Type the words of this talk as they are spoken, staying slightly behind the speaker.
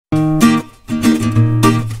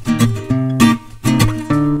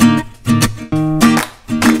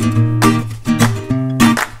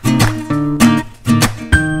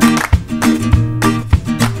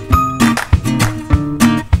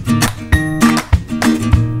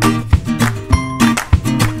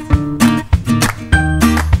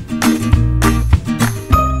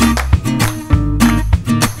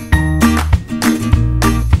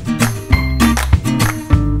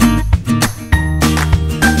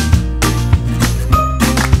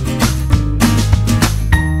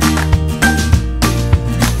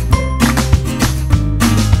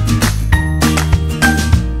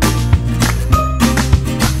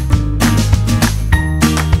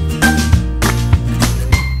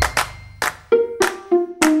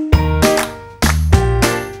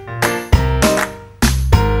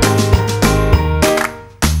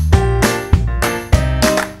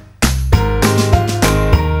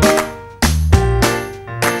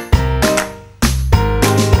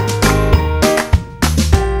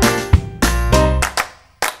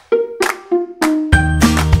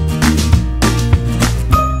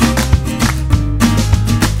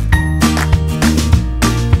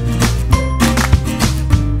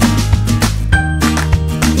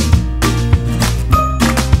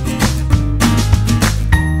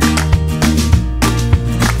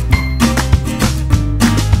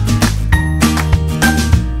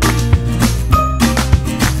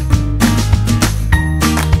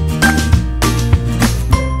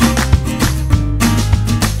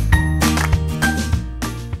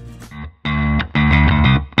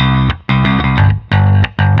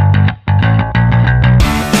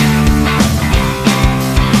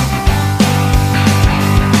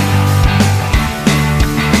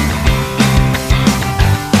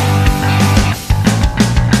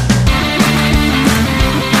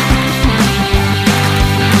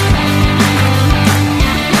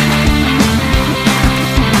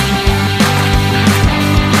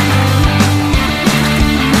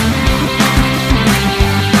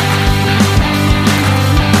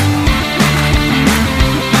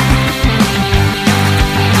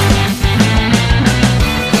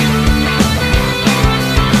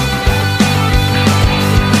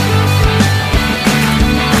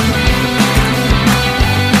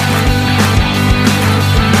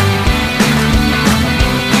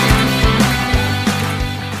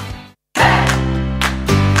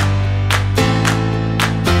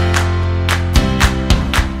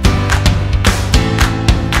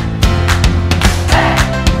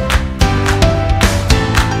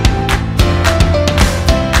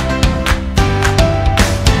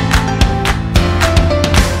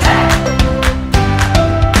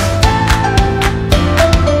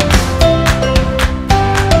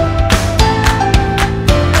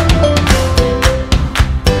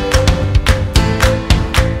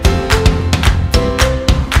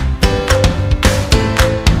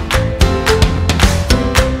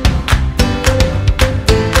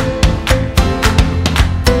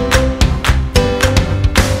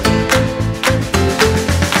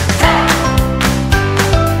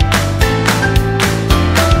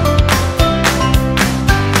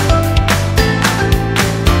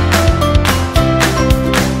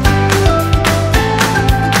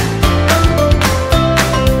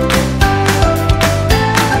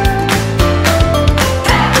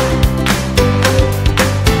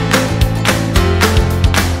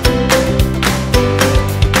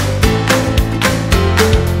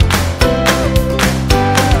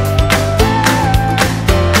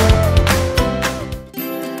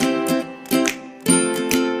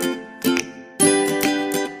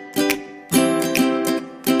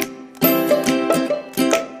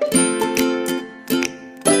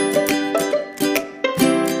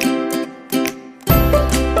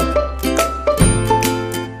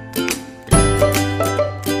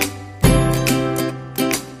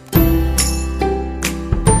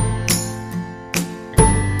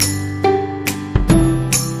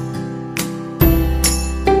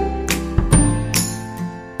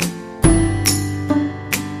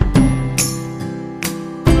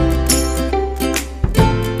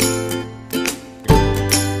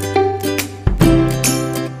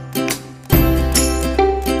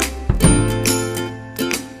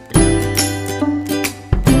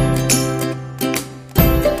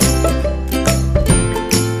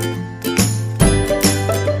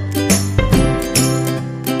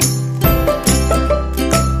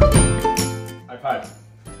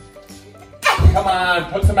Come on,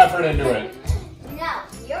 put some effort into it. No,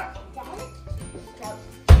 you're done. So,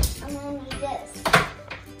 I'm gonna need this.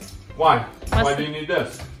 Why? Why do you need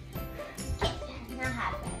this? Now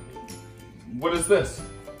have it. What is this?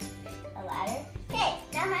 A ladder. Okay,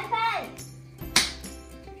 now high five.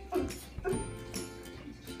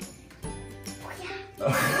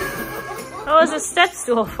 What was a step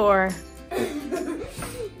stool for? I'm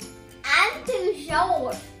too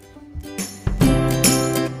short.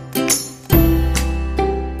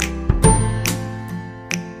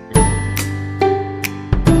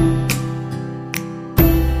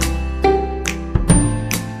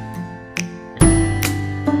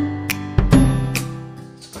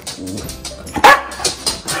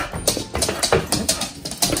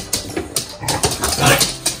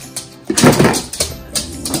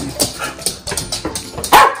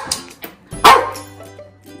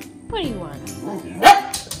 What do you want?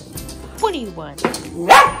 What do you want?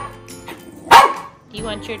 Do you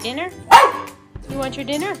want your dinner? You want your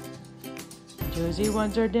dinner? Josie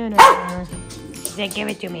wants her dinner. She said, give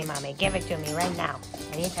it to me, Mommy. Give it to me right now.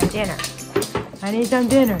 I need some dinner. I need some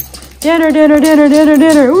dinner. Dinner, dinner, dinner, dinner,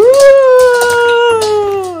 dinner. Woo!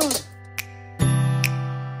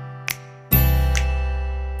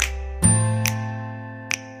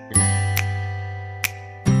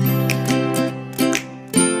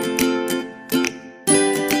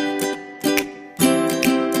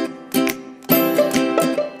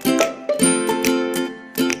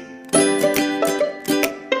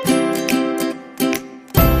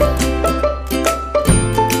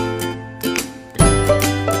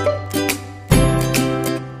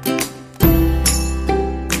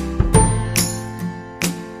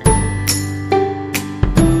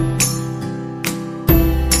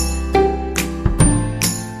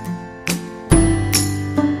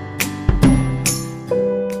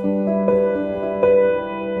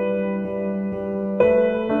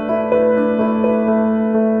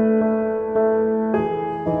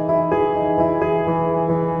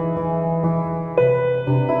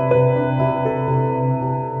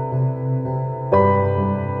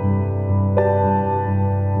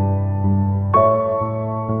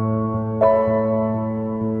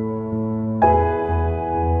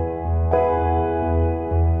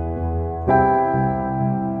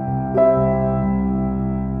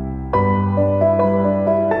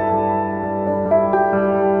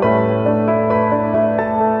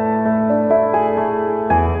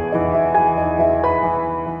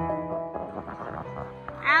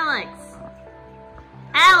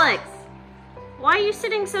 Alex, why are you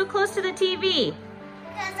sitting so close to the TV?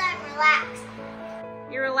 Because I'm relaxed.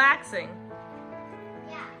 You're relaxing.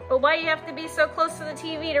 Yeah. But why do you have to be so close to the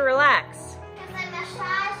TV to relax? Because I'm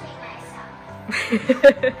massaging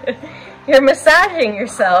myself. You're massaging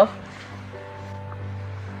yourself.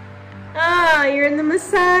 Ah, you're in the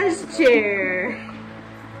massage chair.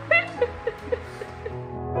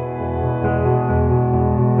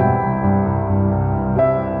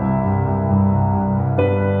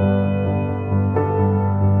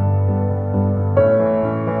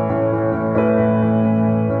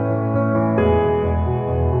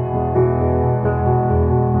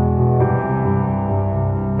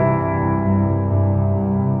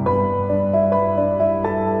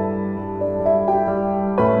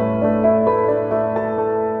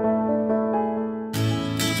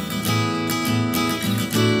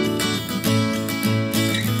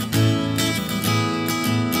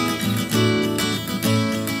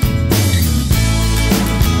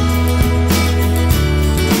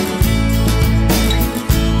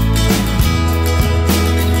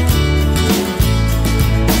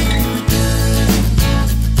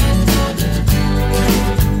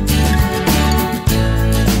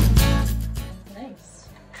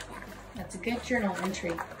 That's a good journal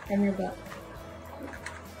entry from your book.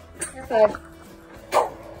 High five.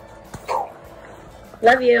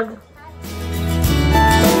 Love you.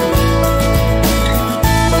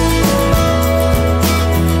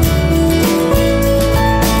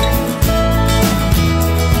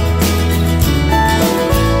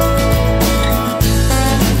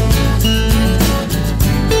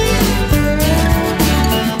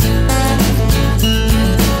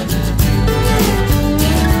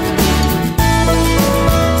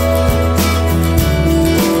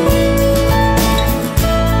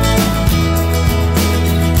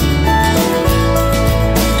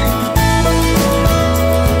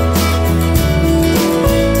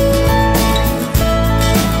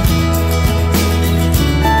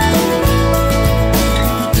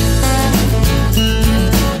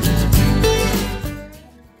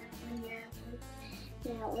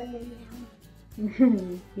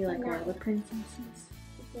 You like all the princesses?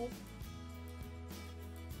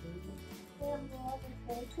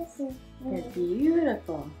 They're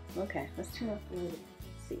beautiful. Okay, let's turn off the light.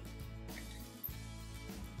 Let's see.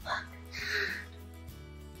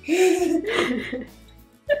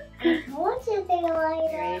 I want you to take a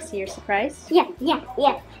light. Ready to see your surprise? Yeah.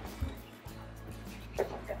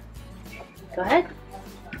 Go ahead.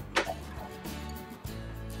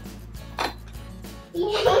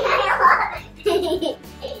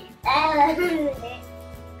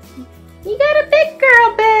 You got a big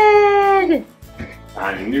girl bed!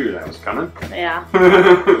 I knew that was coming. Yeah.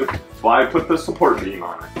 That's why I put the support beam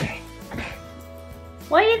on it.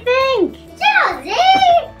 What do you think? Josie!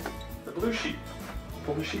 The blue sheep.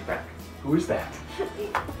 Pull the sheep back. Who is that?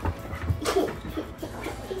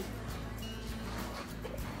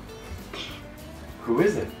 Who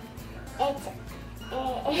is it?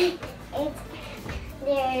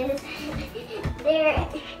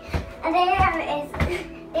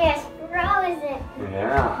 There's Frozen.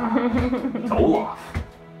 Yeah. It's Olaf.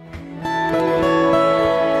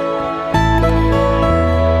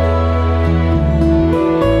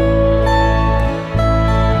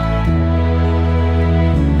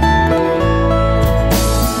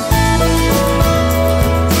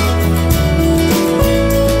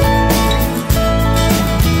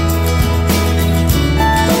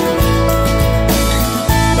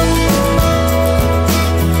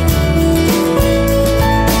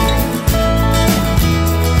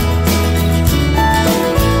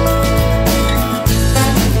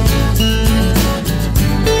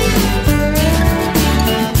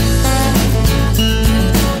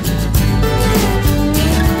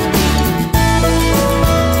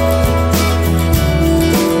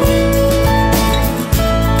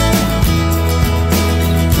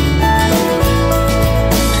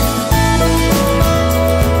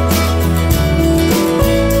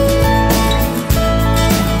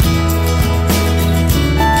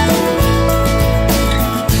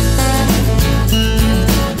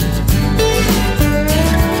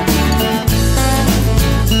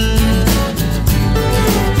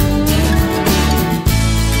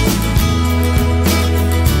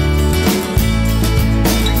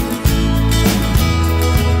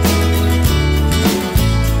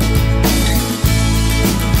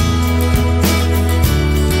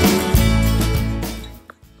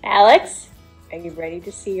 Alex, are you ready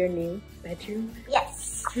to see your new bedroom?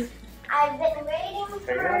 Yes. I've been waiting Hang on,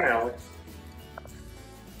 for. Alex.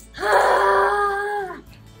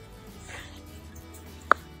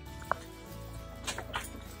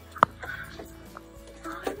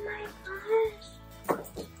 Oh my gosh.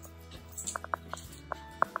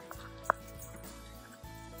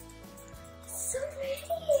 So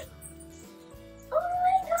pretty. Oh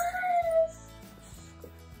my gosh.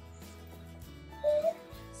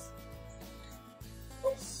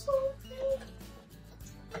 It's so pretty.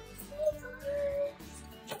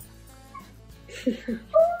 Oh my gosh.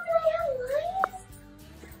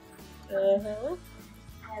 Oh my gosh.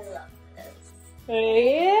 I love this.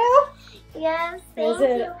 Yeah. Yes, thank Is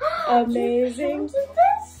it you. amazing? You painted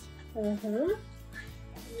this? Uh-huh.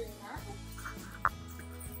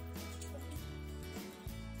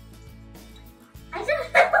 I don't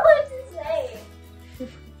know what to say.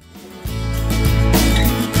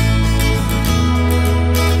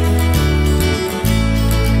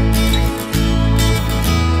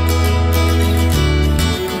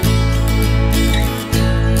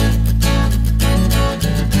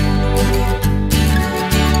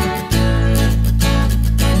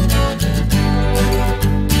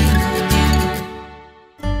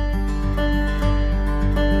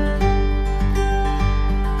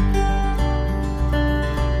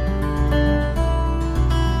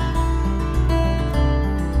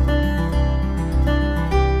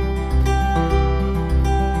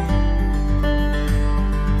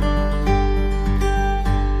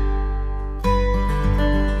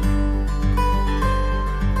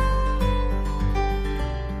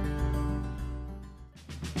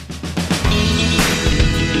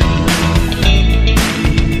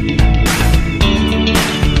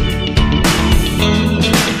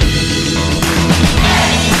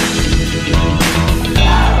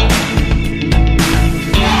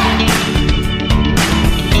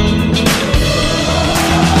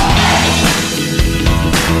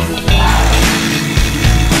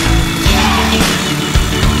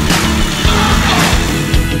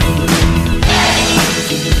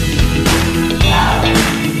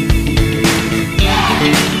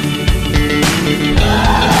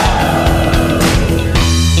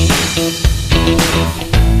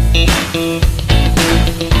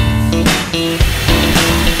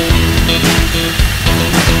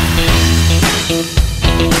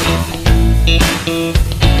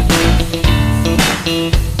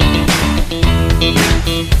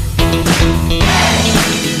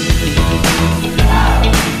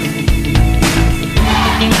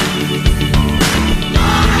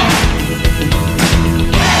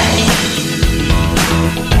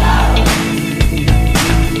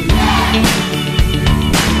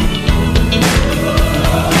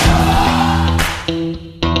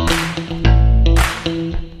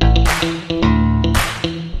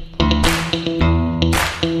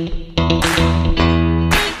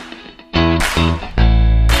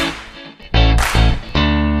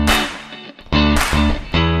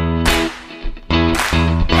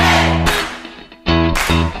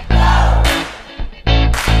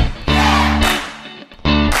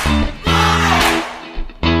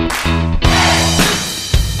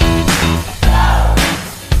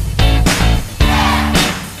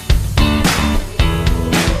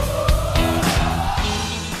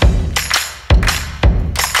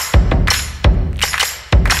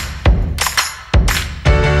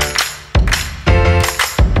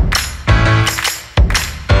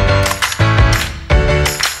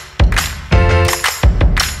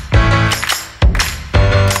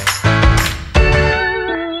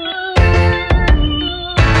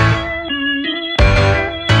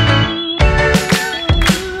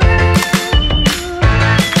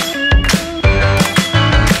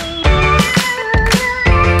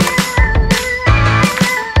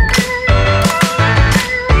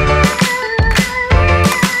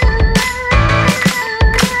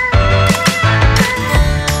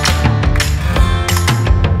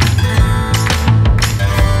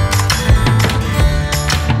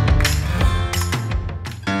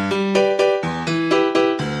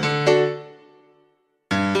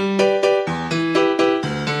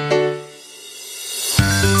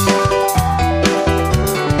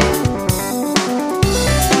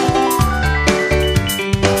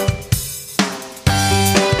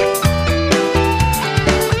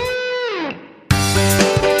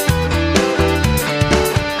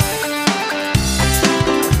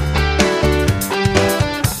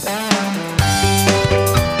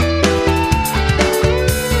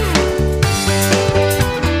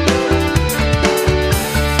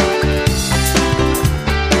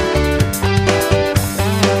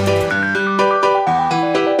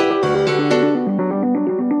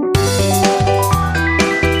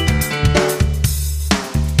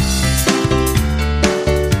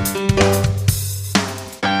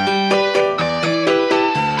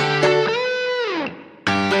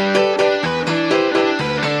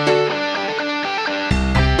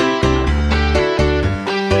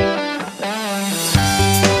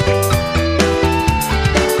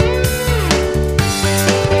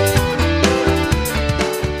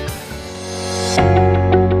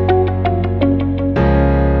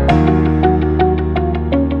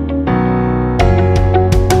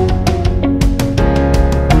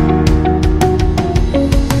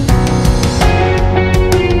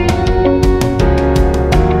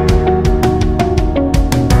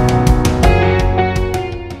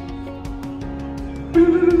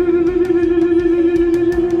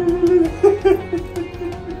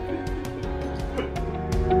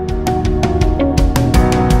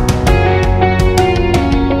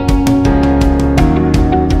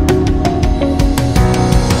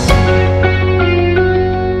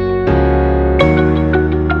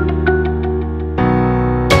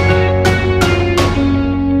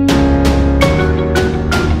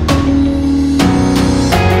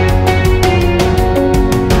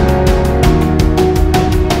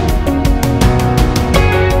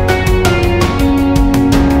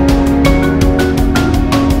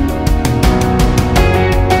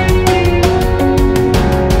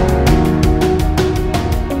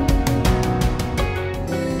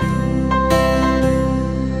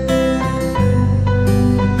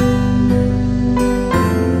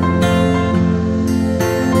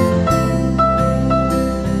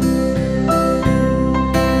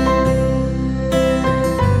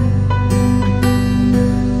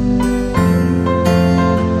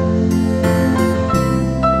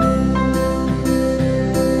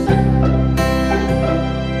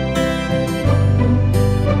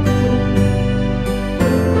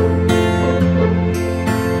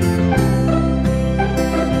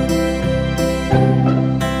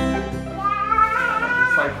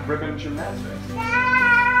 Ribbon gymnastics.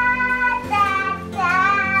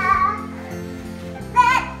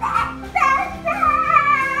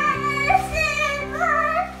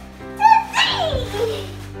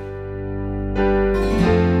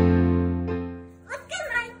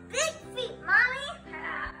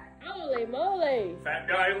 Holy moly! Fat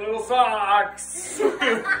guy in little socks.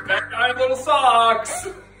 Fat guy in little socks.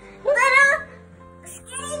 Little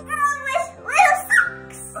skinny girl with little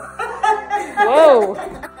socks. Whoa!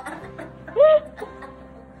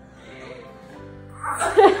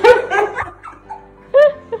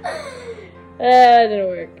 That didn't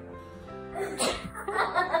work.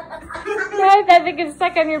 I think it's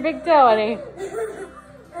stuck on your big toe, honey.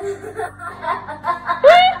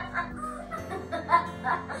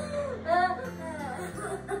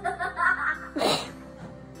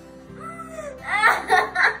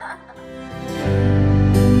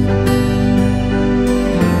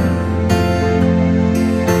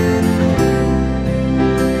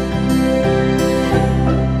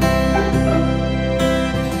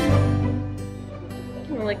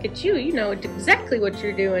 Look at you, you know exactly what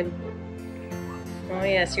you're doing. Oh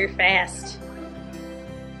yes, you're fast.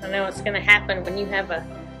 I know what's gonna happen when you have a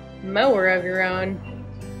mower of your own.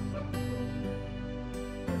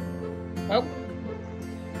 Oh.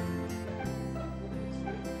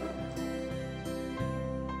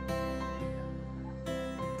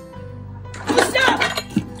 Stop!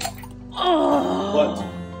 Oh!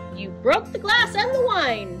 What? You broke the glass and the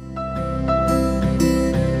wine.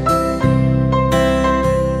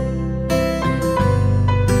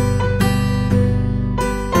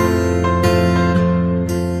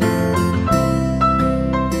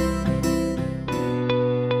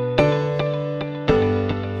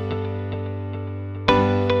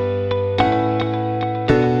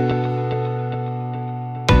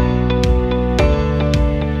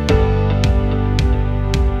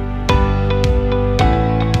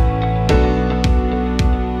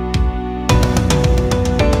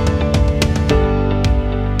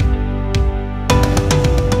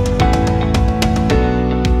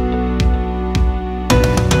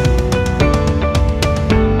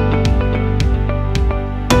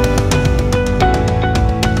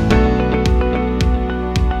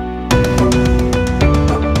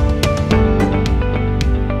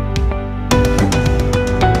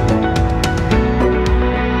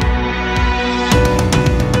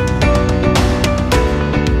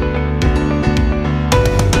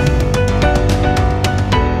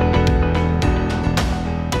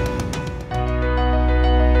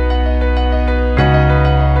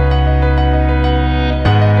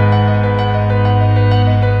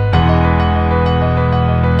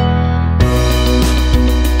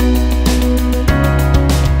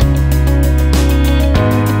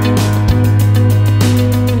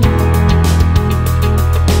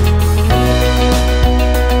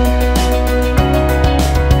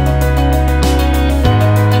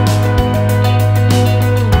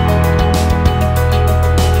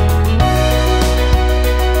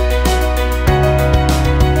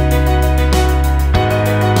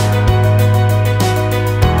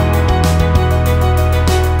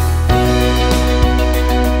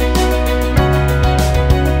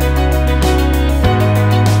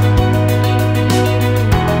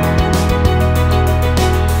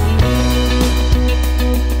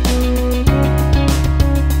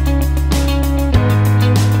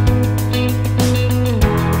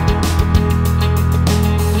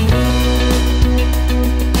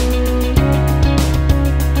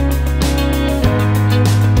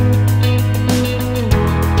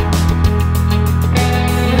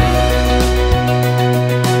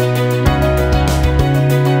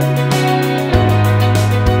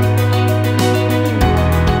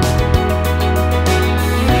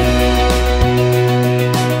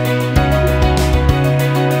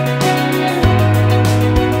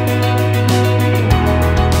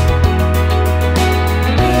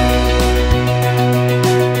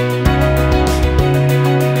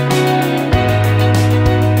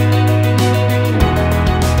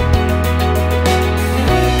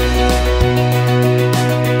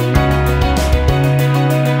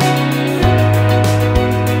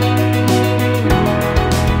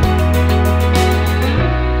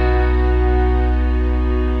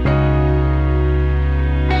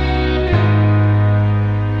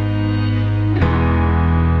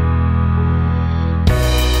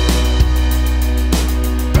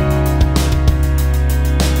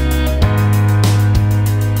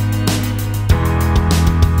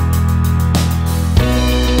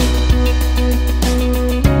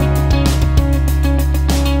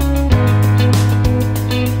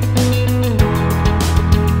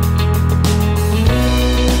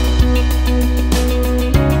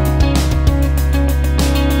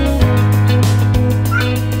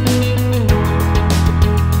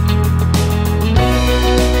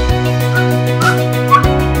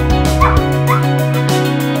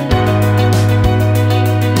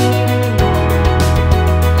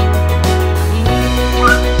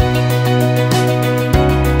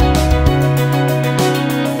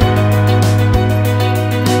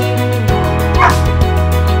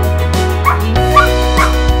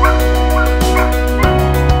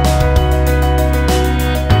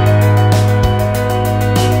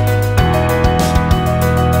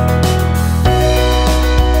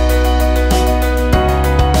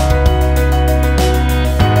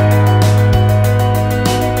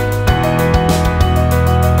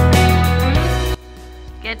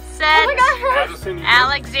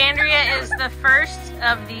 Andrea is the first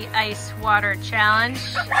of the ice water challenge.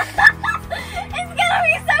 It's gonna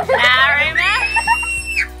be so fun. Now remember.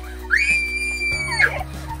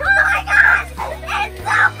 Oh my god! It's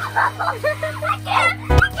so cold! I can't!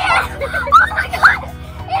 Oh my god!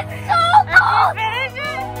 It's so cold! Finish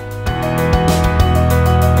it.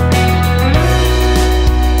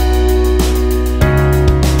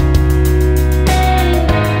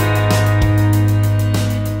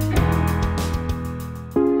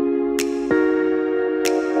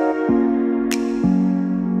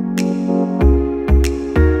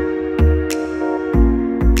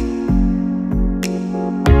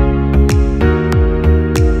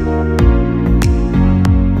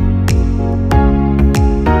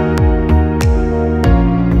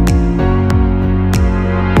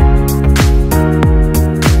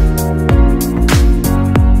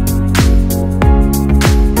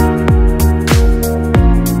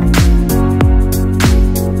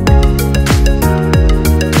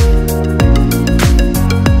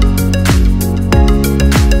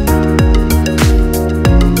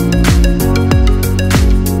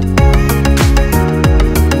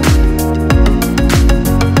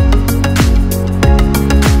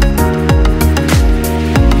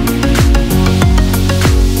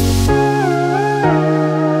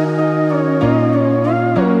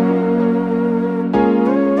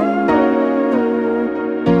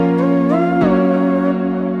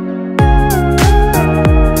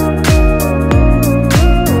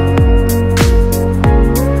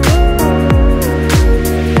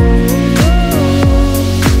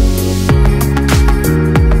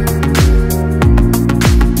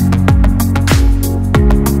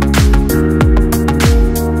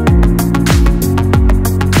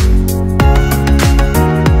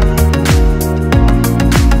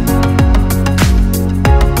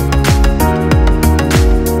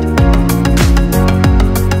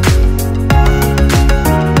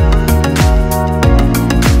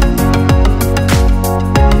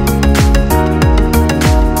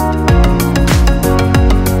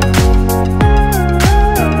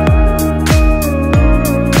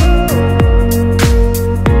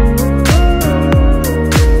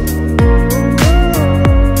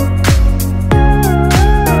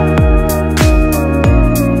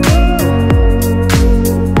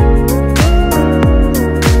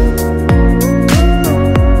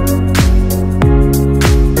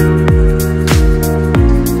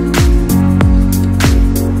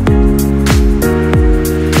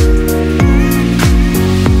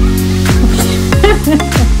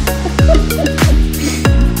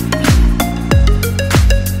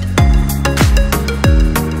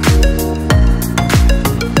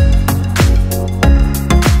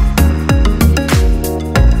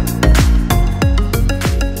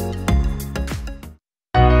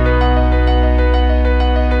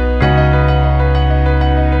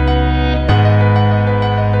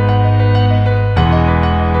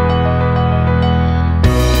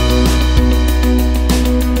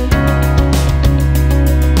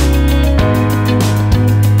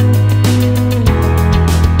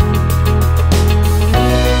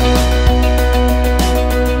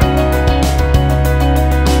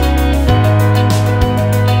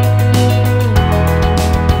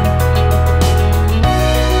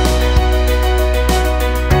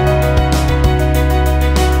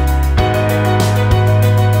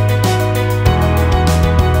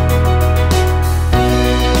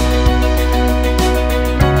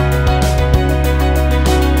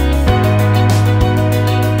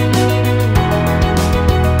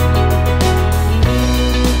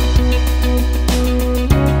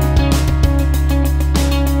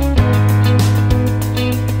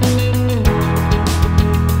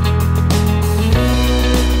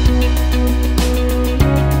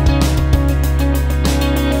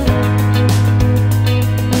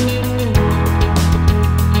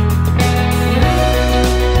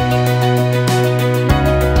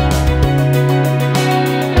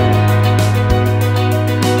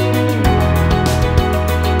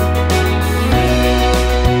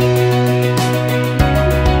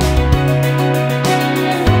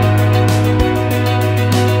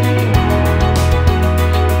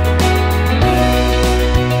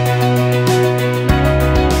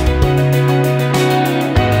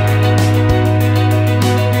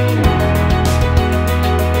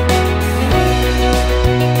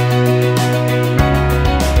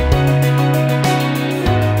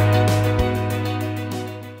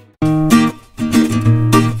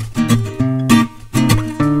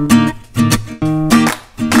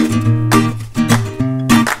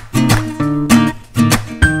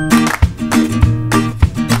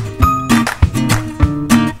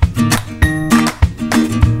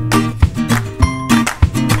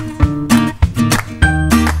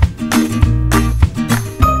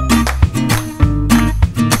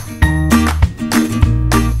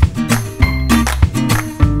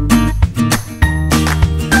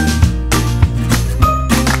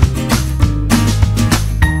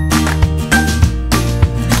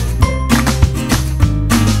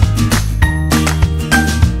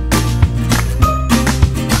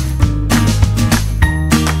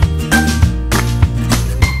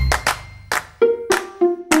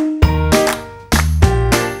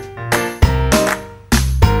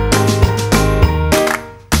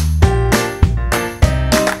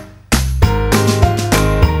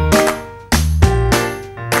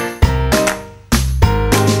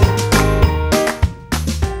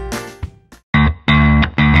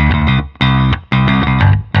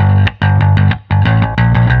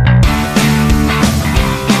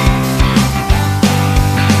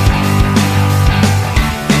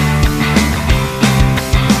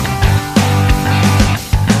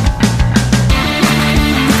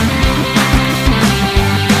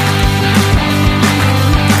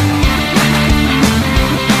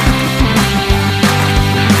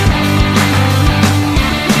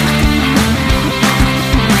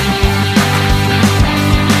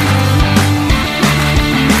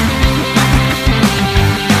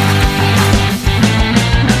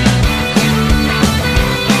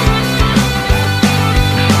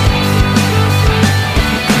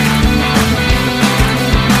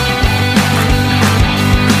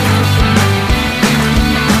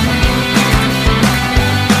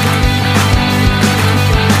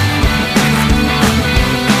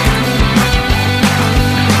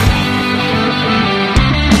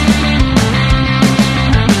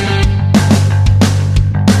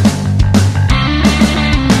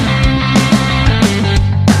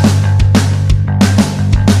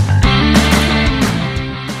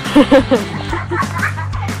 Of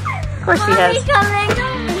course she has.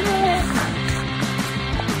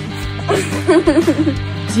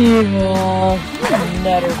 Jewel.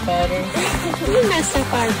 Nutter butter. You messed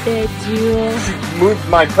up our bed, Jewel. Moved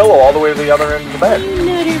my pillow all the way to the other end of the bed.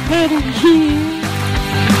 Nutter butter, Jewel.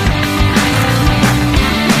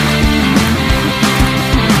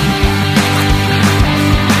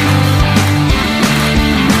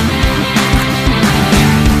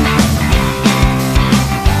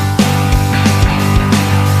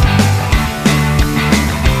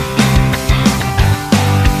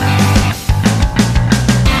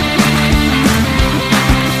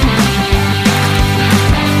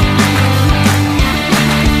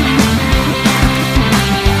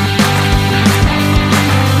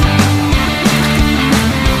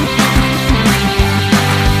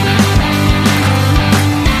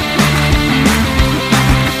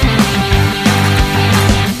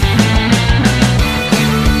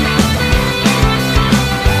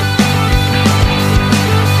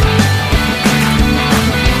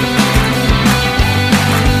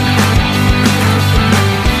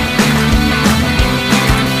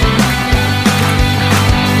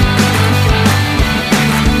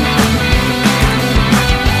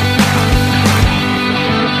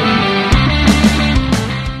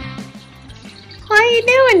 What are you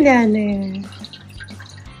doing down there?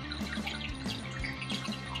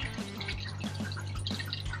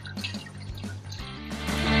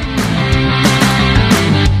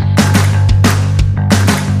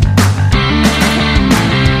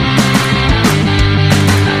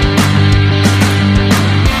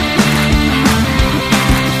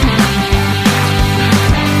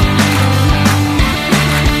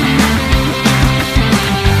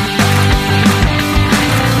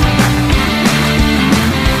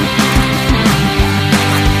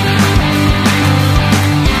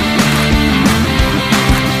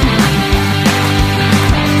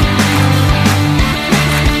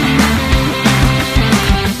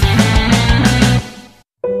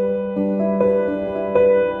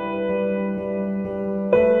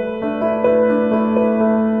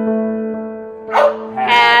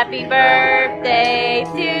 Happy birthday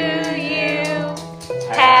to you.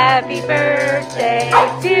 Happy birthday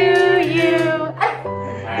to you.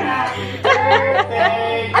 Happy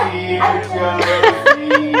birthday, dear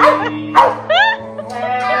Josie.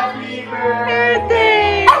 Happy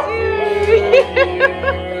Birthday to you.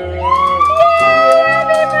 Yay,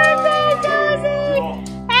 happy birthday, Josie.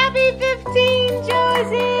 Happy 15,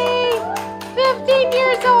 Josie. 15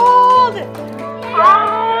 years old.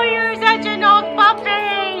 Oh, you're such an old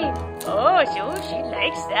puppy. Oh, so she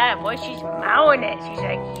likes that. Boy, she's mowing it. She's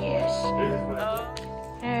like, yes. Oh,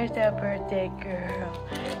 there's the birthday girl.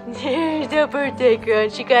 There's the birthday girl.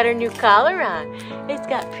 She got her new collar on. It's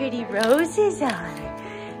got pretty roses on it.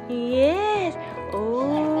 Yes.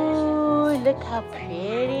 Oh, look how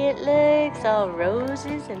pretty it looks. All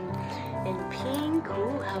roses and pink.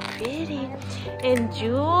 Oh, how pretty. And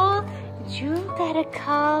Jewel got a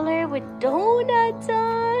collar with donuts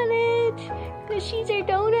on it. Because she's a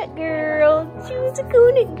donut girl. She's a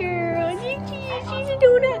donut girl. She's a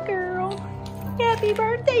donut girl. Happy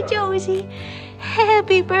birthday, Josie.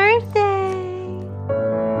 Happy birthday.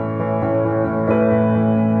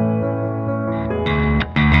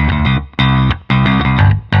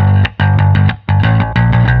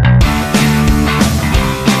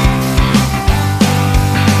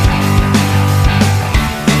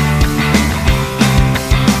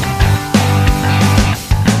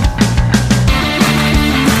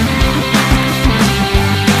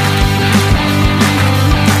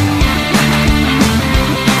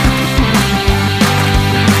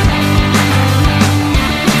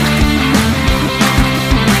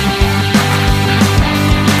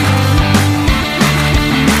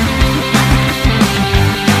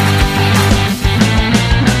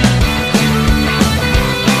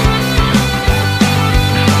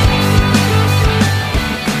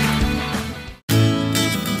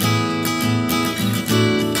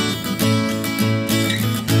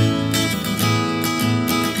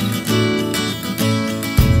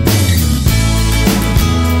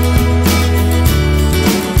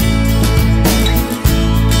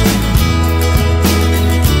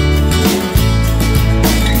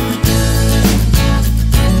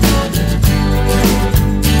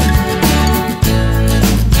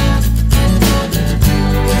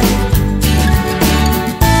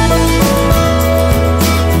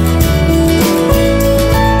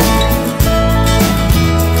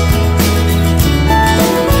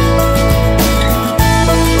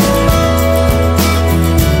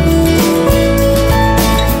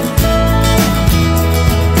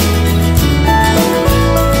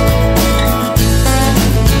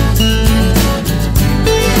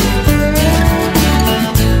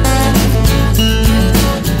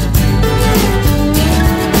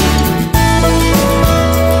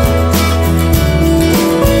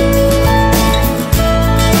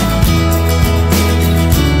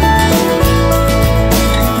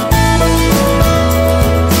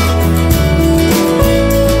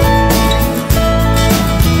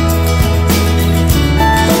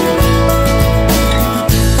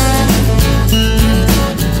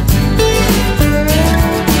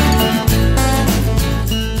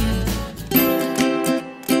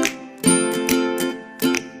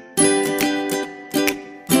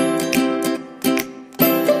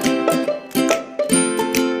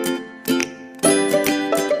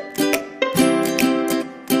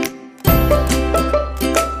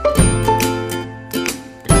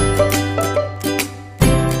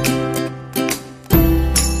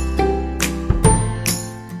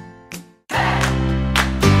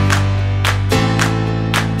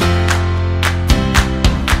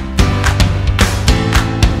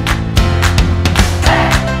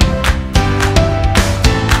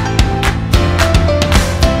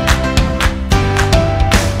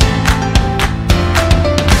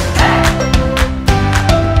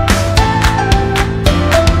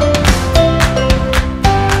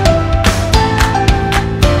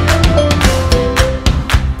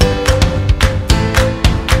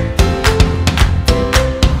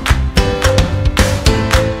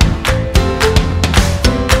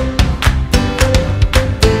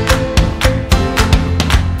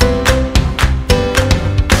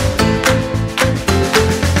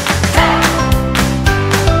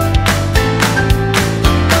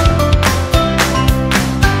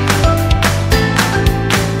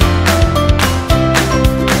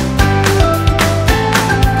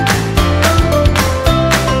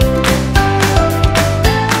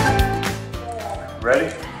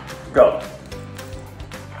 Ready? Go.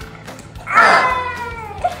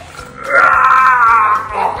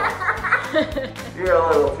 You're a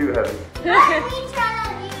little too heavy. Let me try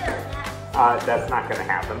on you. That's not gonna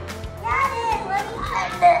happen. Daddy, let me try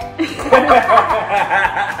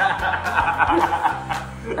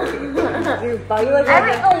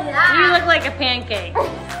You look like a pancake.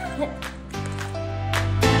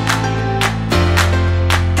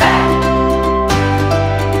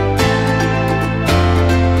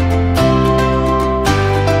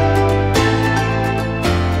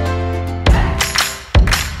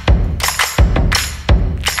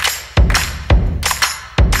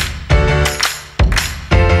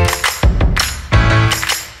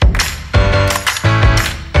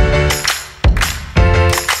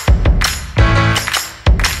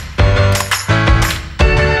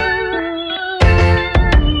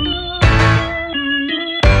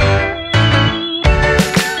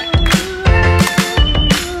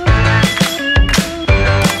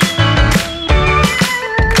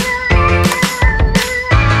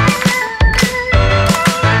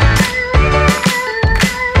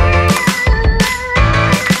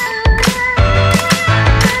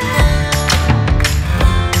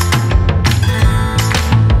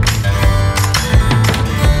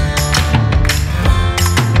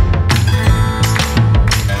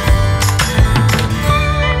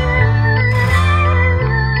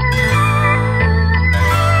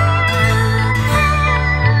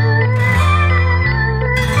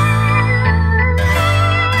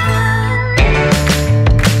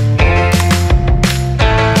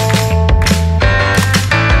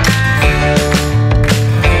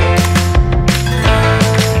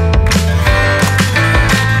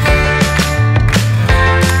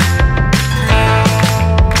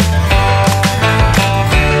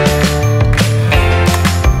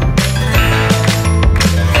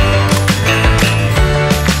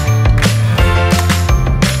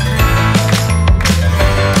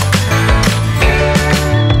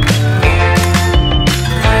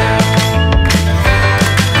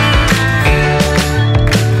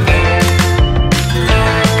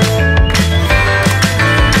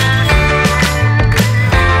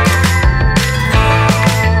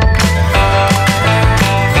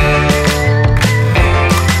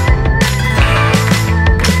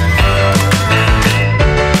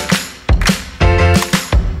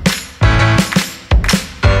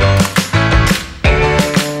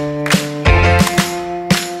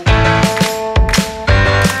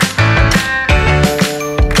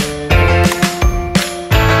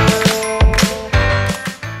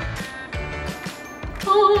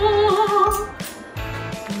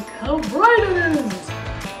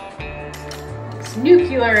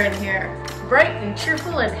 Nuclear in here. Bright and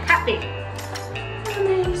cheerful and happy.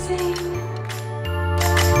 Amazing.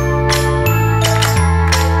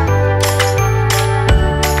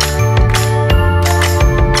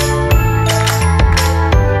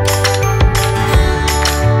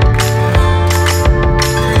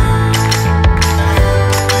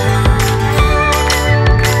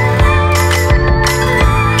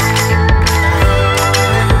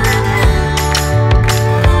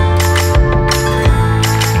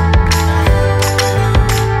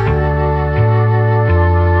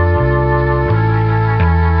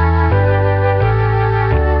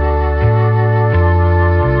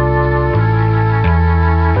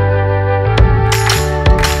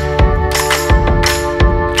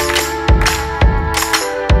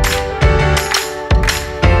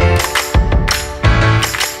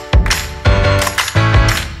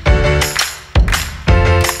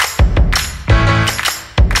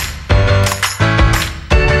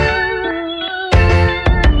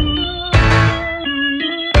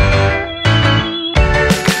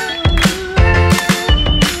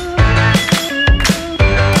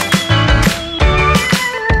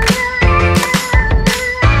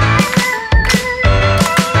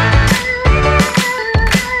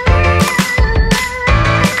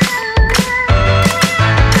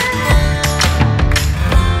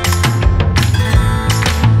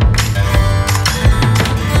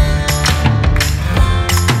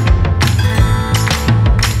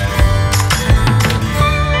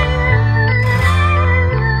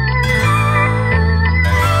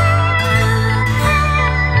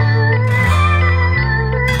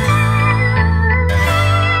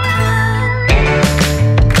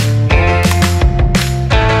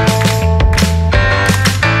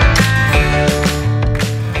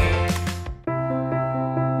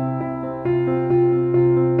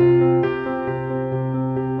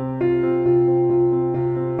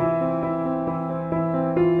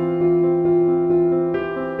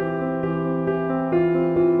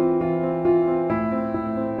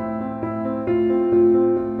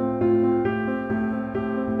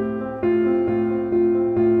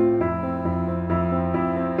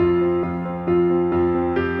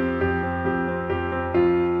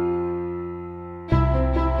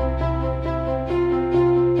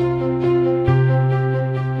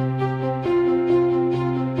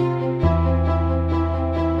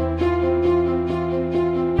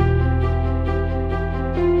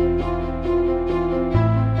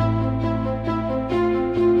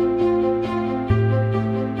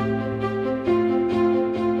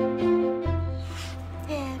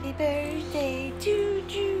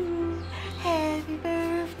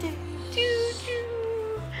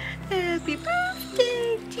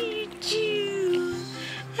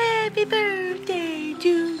 Happy birthday,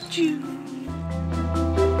 Juju.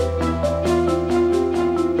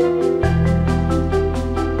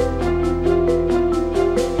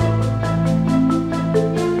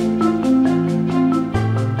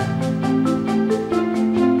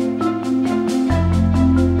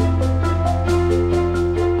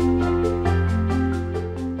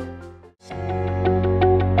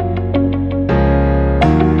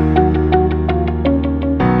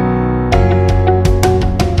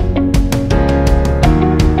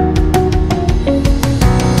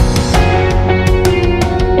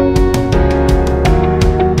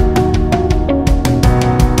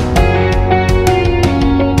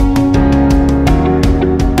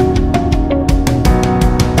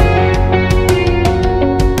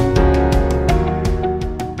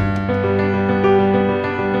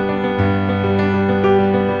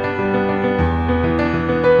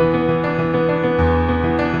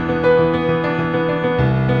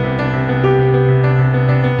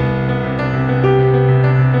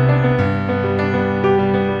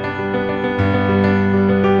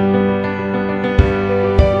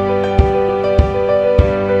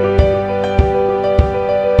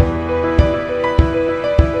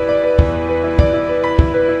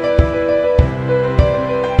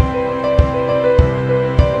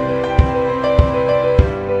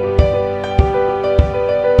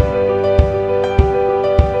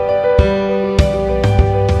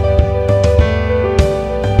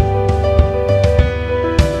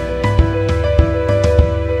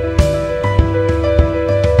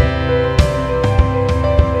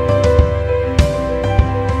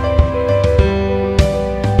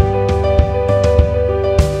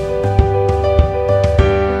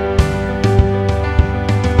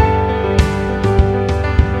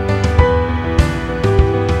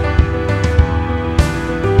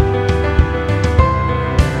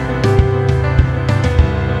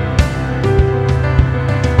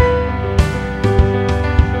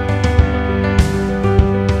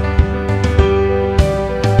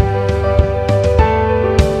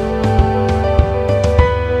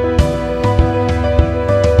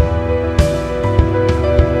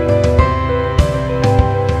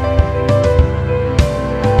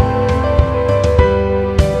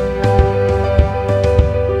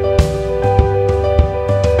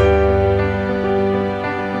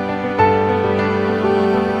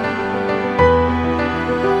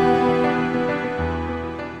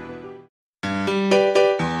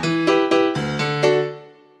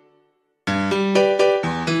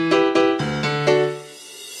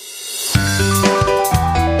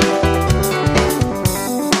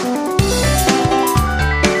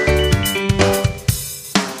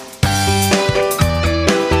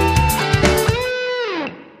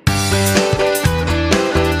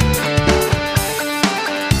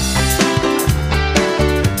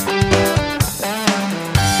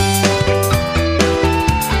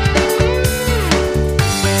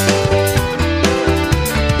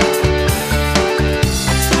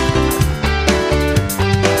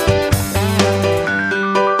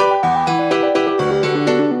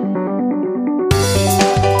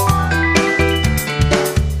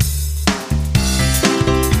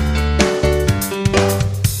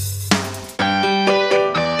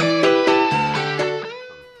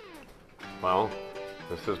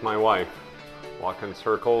 This is my wife, walking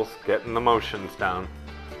circles, getting the motions down.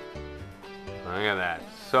 Look at that,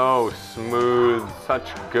 so smooth,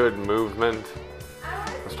 such good movement.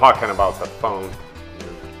 I was talking about the phone, the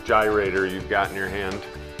gyrator you've got in your hand.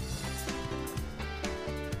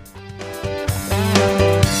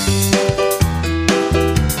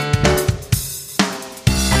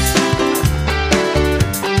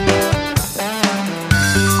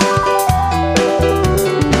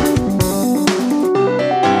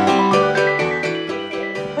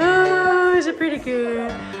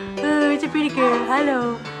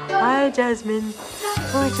 Hello. Hi, Jasmine.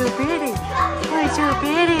 Oh, it's so pretty. Oh, it's so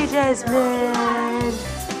pretty, Jasmine.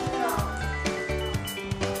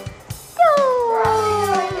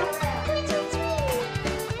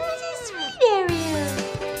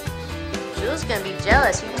 Jules gonna be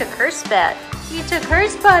jealous. You took her spot. You took her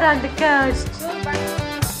spot on the couch.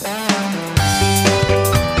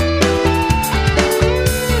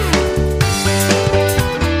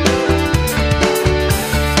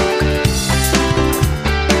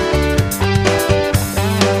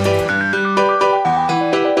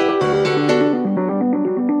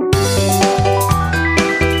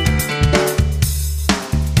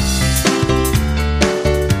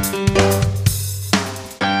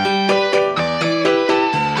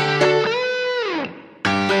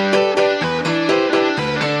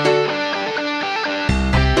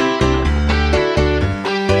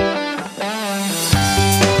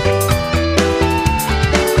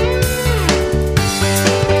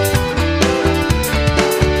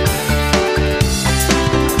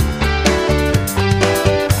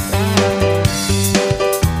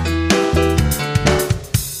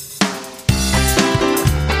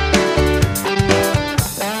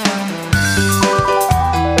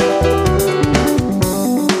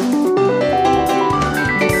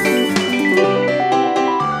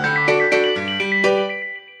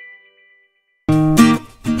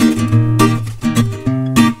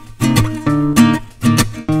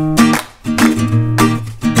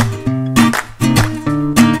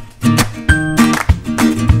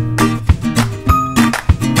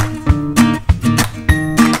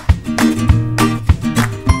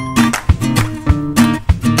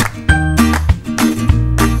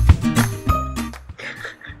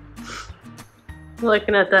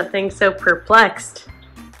 looking at that thing so perplexed.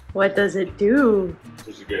 What does it do?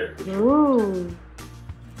 This is good. Ooh.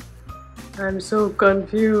 I'm so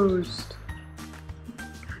confused.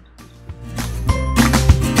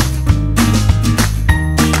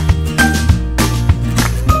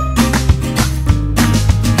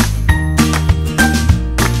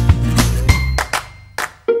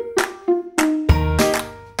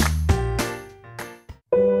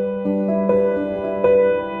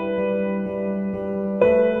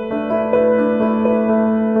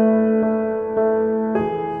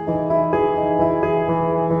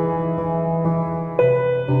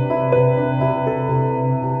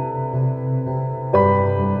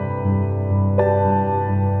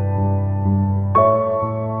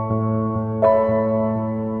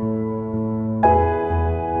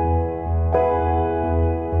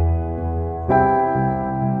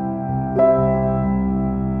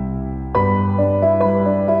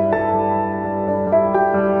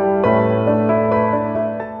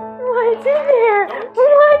 What's in there?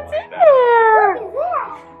 What's in there?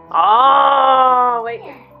 Oh, wait.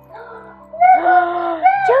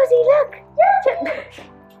 Josie, look.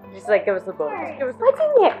 Just like, give us the bones. Give us the... What's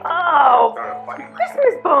in there? Oh,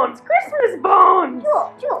 Christmas bones. Christmas bones.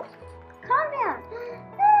 Jules, calm down.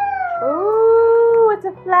 Ooh, it's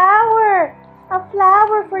a flower. A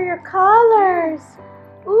flower for your colors.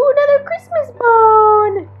 Ooh, another Christmas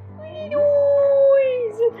bone.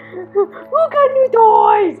 Toys. Who got new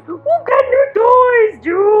toys? Who got new toys?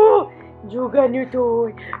 Ju got new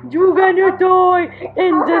toy. Ju got new toy.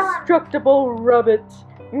 Indestructible rabbit.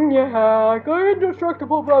 Yeah, I got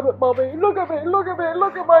indestructible rabbit, mommy. Look at me, look at me,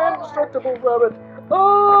 look at my indestructible rabbit.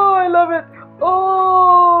 Oh, I love it.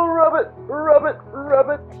 Oh, rabbit, rabbit,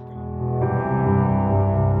 rabbit.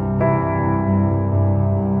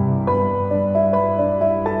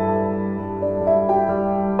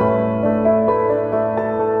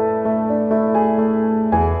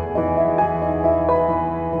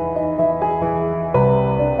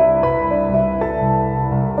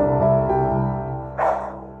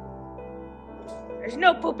 There's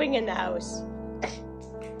no pooping in the house.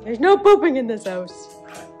 There's no pooping in this house.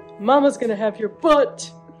 Mama's gonna have your butt.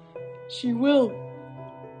 She will.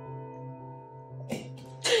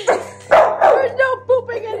 There's no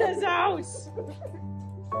pooping in this house.